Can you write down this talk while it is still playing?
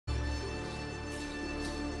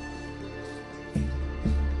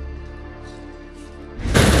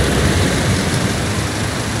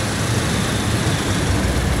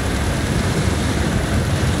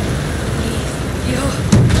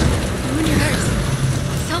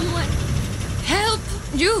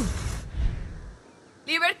You!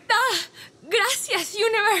 Libertad! Gracias,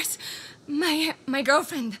 universe! My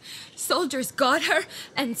girlfriend. Soldiers got her,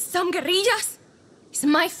 and some guerrillas. It's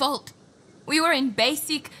my fault. We were in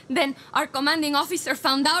basic, then our commanding officer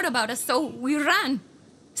found out about us, so we ran.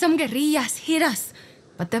 Some guerrillas hit us,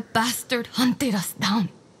 but the bastard hunted us down.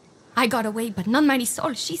 I got away, but not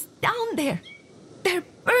Marisol. She's down there. They're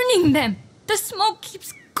burning them. The smoke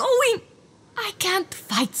keeps going. I can't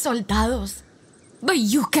fight soldados, but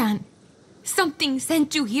you can. Something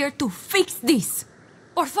sent you here to fix this.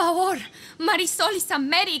 Por favor, Marisol is a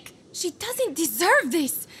medic. She doesn't deserve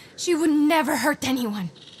this. She would never hurt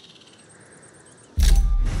anyone.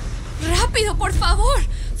 Rápido, por favor.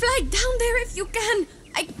 Fly down there if you can.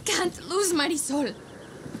 I can't lose Marisol.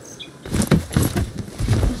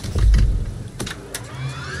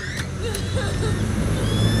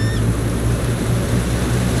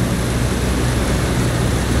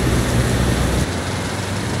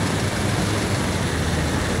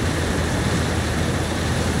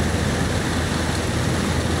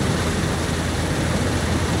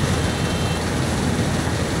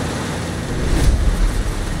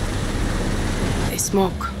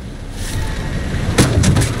 Smoke.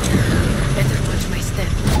 Better watch my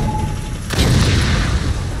step.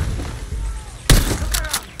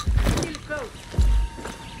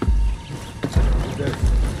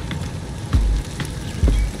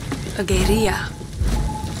 A guerrilla.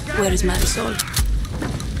 Where is Marisol?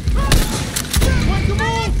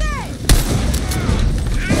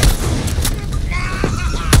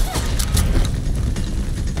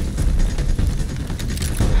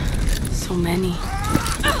 So many.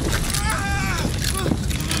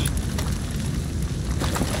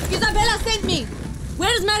 Isabela sent me!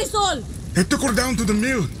 Where is Marisol? They took her down to the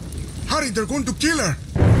mill. Hurry, they're going to kill her.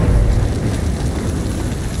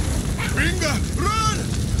 Venga, run!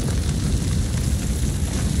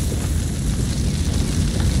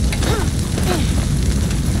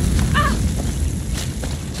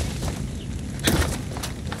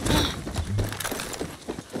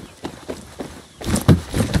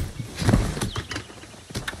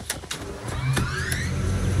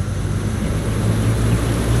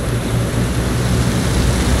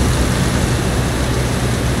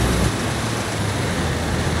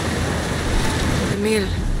 Mill.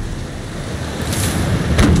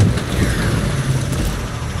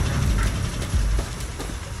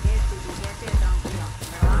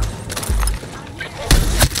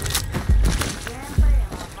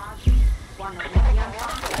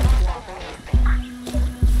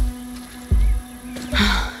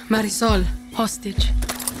 Marisol, hostage.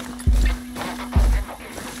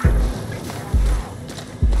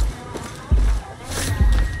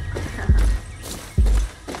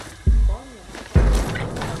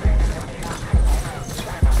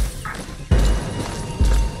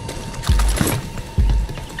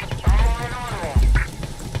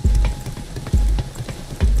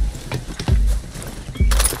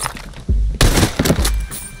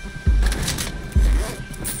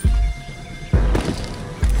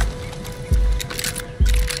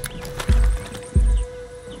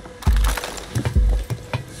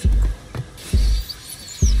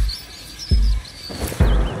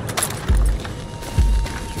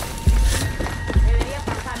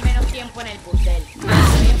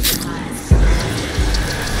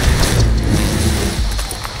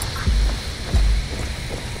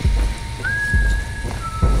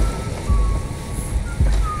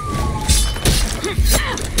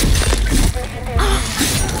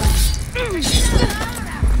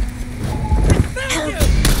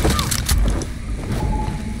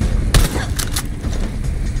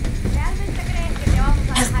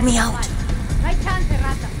 Help me out. No hay chance,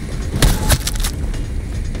 rata.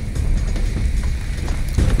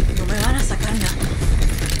 No me van a sacar nada.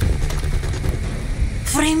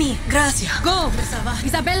 Free me, gracias. Go,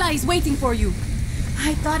 Isabela is waiting for you.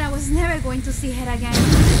 I thought I was never going to see her again.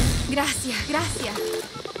 Gracias, gracias.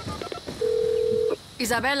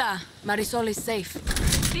 Isabela, Marisol is safe.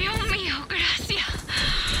 Dios mío, gracias.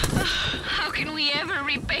 How can we ever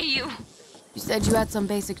repay you? You said you had some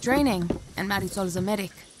basic training, and Marisol is a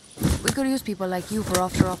medic. We could use people like you for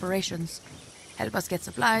offshore operations. Help us get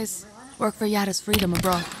supplies, work for Yara's freedom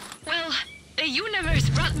abroad. Well, the universe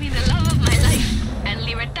brought me the love of my life, and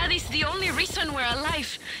Libertad is the only reason we're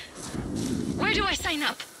alive. Where do I sign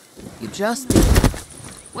up? You just did.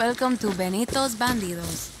 Welcome to Benito's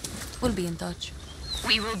Bandidos. We'll be in touch.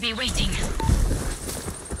 We will be waiting.